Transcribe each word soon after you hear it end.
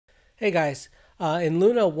Hey guys, in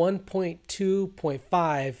Luna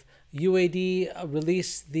 1.2.5, UAD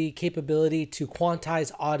released the capability to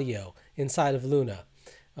quantize audio inside of Luna,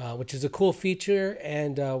 which is a cool feature,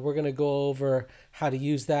 and we're going to go over how to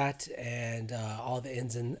use that and all the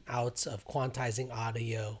ins and outs of quantizing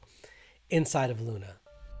audio inside of Luna.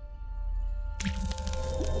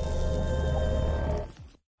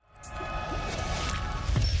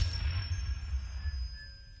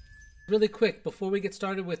 Really quick, before we get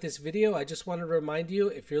started with this video, I just want to remind you,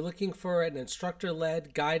 if you're looking for an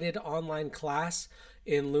instructor-led guided online class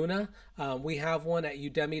in Luna, we have one at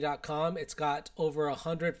udemy.com. It's got over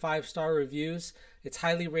 100 5-star reviews. It's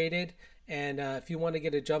highly rated, and if you want to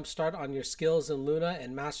get a jump start on your skills in Luna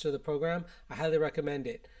and master the program, I highly recommend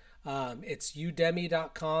it. It's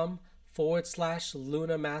udemy.com/Luna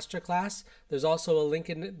Masterclass. There's also a link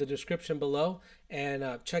in the description below,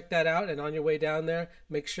 and check that out. And on your way down there,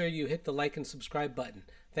 make sure you hit the like and subscribe button.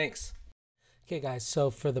 Thanks. Okay guys,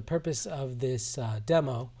 so for the purpose of this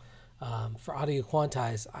demo for Audio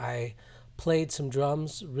Quantize, I played some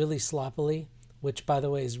drums really sloppily, which by the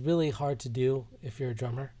way is really hard to do if you're a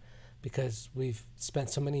drummer, because we've spent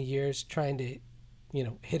so many years trying to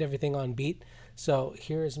hit everything on beat. So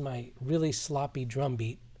here's my really sloppy drum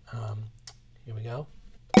beat. Here we go.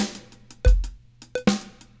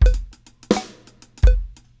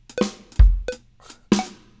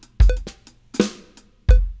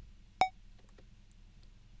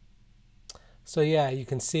 So yeah, you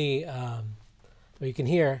can see, or you can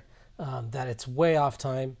hear that it's way off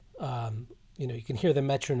time. You can hear the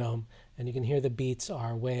metronome, and you can hear the beats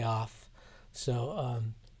are way off. So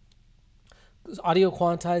audio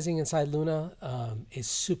quantizing inside Luna is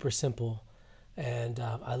super simple, and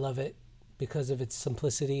I love it because of its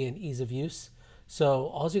simplicity and ease of use. So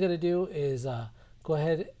all you got to do is go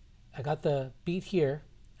ahead. I got the beat here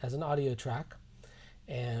as an audio track,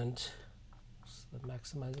 and let's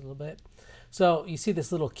maximize it a little bit. So you see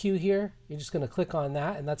this little cue here. You're just going to click on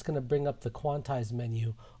that, and that's going to bring up the quantize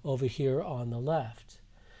menu over here on the left.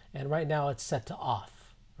 And right now it's set to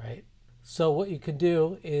off, right? So what you can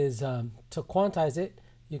do is to quantize it,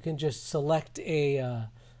 you can just select a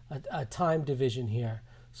time division here.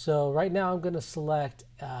 So right now I'm going to select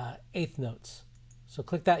eighth notes. So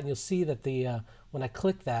click that, and you'll see that when I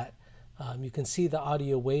click that, you can see the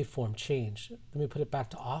audio waveform change. Let me put it back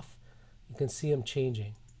to off. You can see them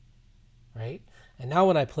changing, right? And now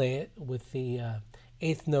when I play it with the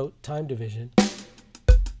eighth note time division,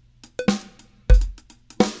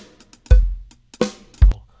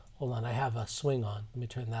 hold on, I have a swing on. Let me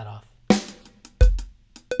turn that off.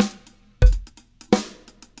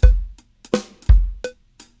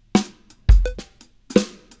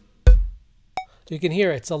 So you can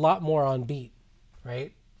hear it's a lot more on beat,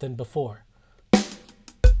 right, than before.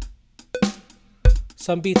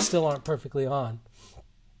 Some beats still aren't perfectly on.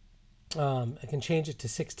 I can change it to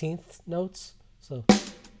 16th notes. So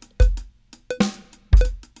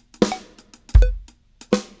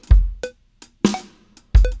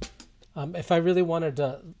if I really wanted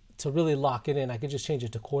to really lock it in, I could just change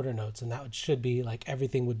it to quarter notes, and that should be like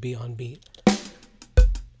everything would be on beat.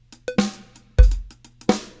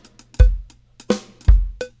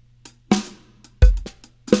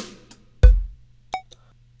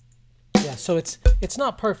 Yeah, so it's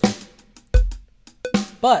not perfect,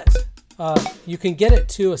 but you can get it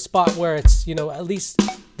to a spot where it's, at least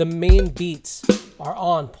the main beats are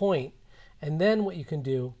on point. And then what you can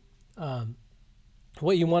do,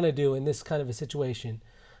 what you want to do in this kind of a situation,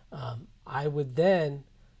 I would then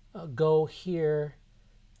go here,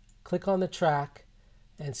 click on the track,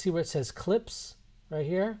 and see where it says clips right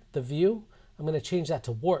here, the view. I'm going to change that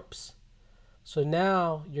to warps. So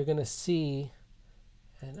now you're going to see,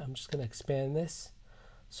 and I'm just going to expand this.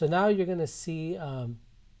 So now you're going to see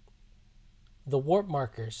the warp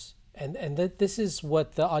markers, and this is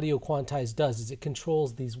what the audio quantize does, is it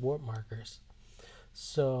controls these warp markers.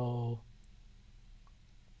 So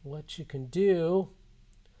what you can do,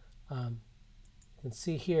 you can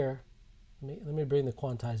see here, let me bring the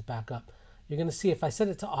quantize back up. You're going to see if I set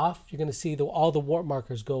it to off, you're going to see all the warp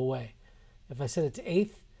markers go away. If I set it to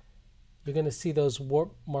eighth, you're going to see those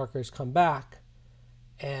warp markers come back.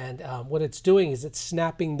 And what it's doing is it's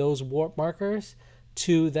snapping those warp markers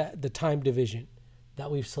to the time division that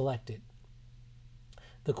we've selected.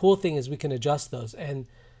 The cool thing is we can adjust those, and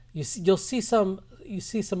you'll see some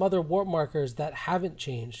other warp markers that haven't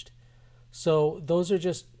changed. So those are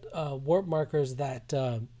just warp markers that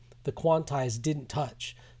the Quantize didn't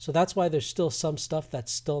touch. So that's why there's still some stuff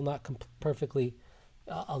that's still not perfectly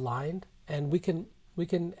aligned, and we can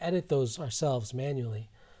edit those ourselves manually.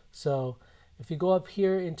 So if you go up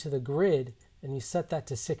here into the grid, and you set that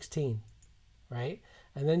to 16, right?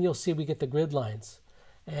 And then you'll see we get the grid lines.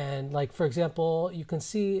 And like, for example, you can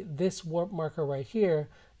see this warp marker right here.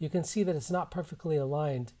 You can see that it's not perfectly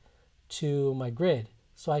aligned to my grid.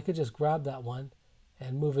 So I could just grab that one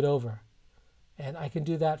and move it over. And I can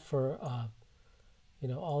do that for, you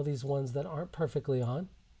know, all these ones that aren't perfectly on.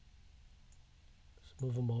 Just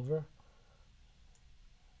move them over.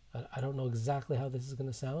 I don't know exactly how this is going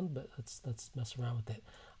to sound, but let's mess around with it.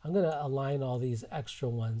 I'm going to align all these extra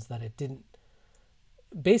ones that it didn't.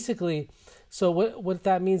 Basically, so what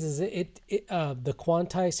that means is the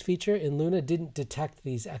Quantize feature in Luna didn't detect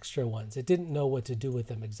these extra ones. It didn't know what to do with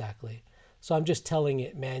them exactly. So I'm just telling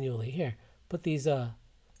it manually. Here, put these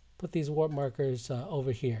warp markers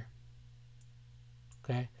over here.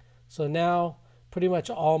 Okay, so now pretty much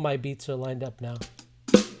all my beats are lined up now.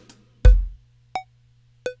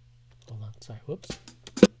 Hold on, sorry, whoops.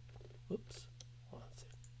 Hold on,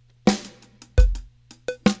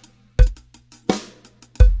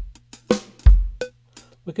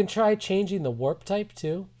 we can try changing the warp type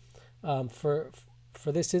too. For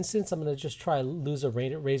this instance, I'm going to just try lose a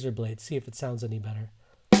razor blade, see if it sounds any better.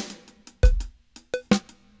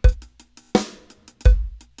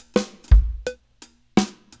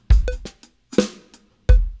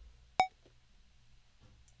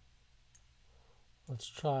 Let's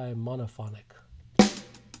try monophonic.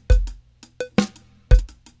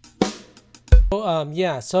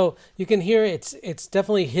 Yeah, so you can hear it's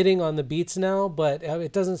definitely hitting on the beats now, but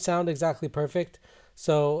it doesn't sound exactly perfect.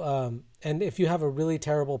 So, and if you have a really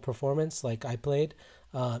terrible performance like I played,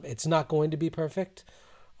 it's not going to be perfect.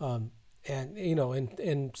 And you know,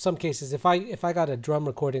 in some cases, if I got a drum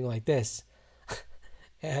recording like this,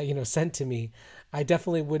 you know, sent to me, I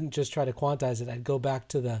definitely wouldn't just try to quantize it. I'd go back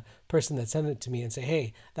to the person that sent it to me and say,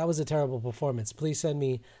 hey, that was a terrible performance. Please send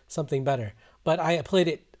me something better. But I played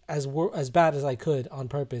it as bad as I could on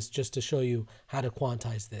purpose just to show you how to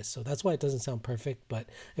quantize this. So that's why it doesn't sound perfect. But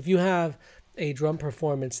if you have a drum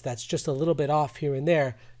performance that's just a little bit off here and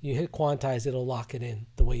there, you hit quantize, it'll lock it in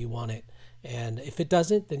the way you want it. And if it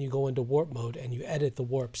doesn't, then you go into warp mode and you edit the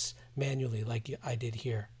warps manually like I did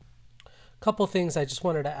here. Couple things I just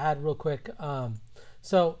wanted to add real quick.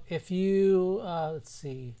 So if you, let's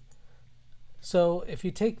see. So if you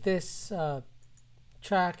take this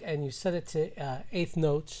track and you set it to eighth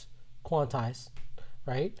notes, quantize,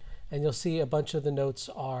 right? And you'll see a bunch of the notes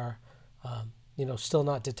are, you know, still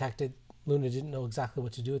not detected. Luna didn't know exactly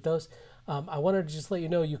what to do with those. I wanted to just let you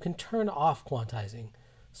know you can turn off quantizing.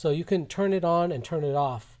 So you can turn it on and turn it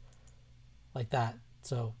off like that.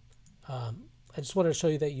 So I just wanted to show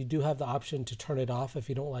you that you do have the option to turn it off if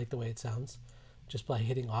you don't like the way it sounds, just by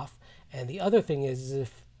hitting off. And the other thing is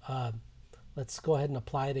if, let's go ahead and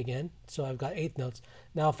apply it again. So I've got eighth notes.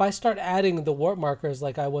 Now, if I start adding the warp markers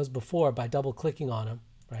like I was before by double clicking on them,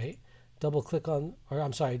 right? Double click on, or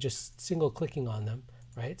I'm sorry, just single clicking on them,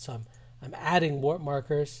 right? So I'm adding warp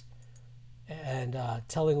markers and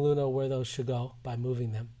telling Luna where those should go by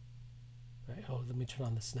moving them. Right? Oh, let me turn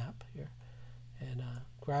on the snap here. And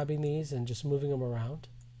grabbing these and just moving them around.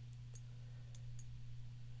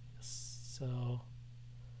 So,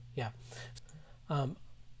 yeah.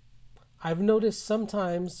 I've noticed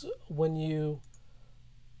sometimes when you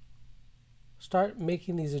start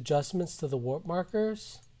making these adjustments to the warp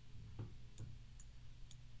markers,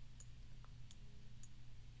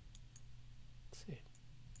 let's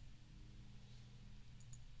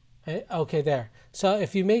see. Okay, there. So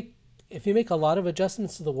if you make a lot of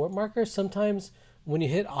adjustments to the warp markers, sometimes when you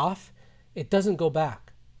hit off, it doesn't go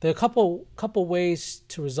back. There are a couple ways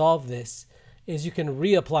to resolve this. Is you can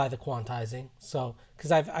reapply the quantizing. So,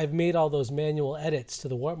 because I've made all those manual edits to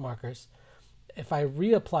the warp markers. If I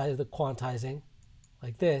reapply the quantizing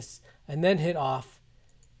like this and then hit off,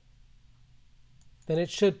 then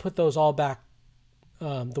it should put those all back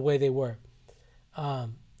the way they were.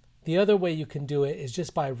 The other way you can do it is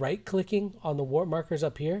just by right-clicking on the warp markers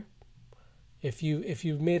up here. If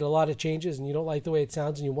you've made a lot of changes and you don't like the way it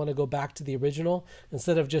sounds and you want to go back to the original,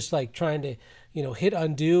 instead of just like trying to, you know, hit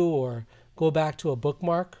undo or go back to a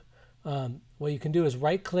bookmark, what you can do is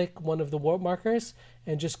right-click one of the warp markers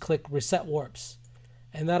and just click Reset Warps.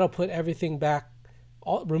 And that'll put everything back,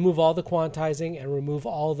 remove all the quantizing and remove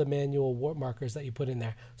all the manual warp markers that you put in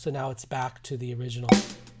there. So now it's back to the original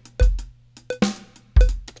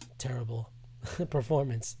terrible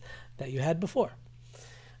performance that you had before.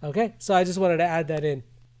 Okay, so I just wanted to add that in.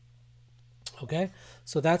 Okay,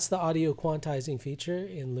 so that's the audio quantizing feature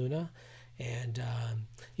in Luna. And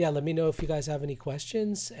yeah, let me know if you guys have any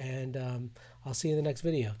questions, and I'll see you in the next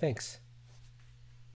video. Thanks.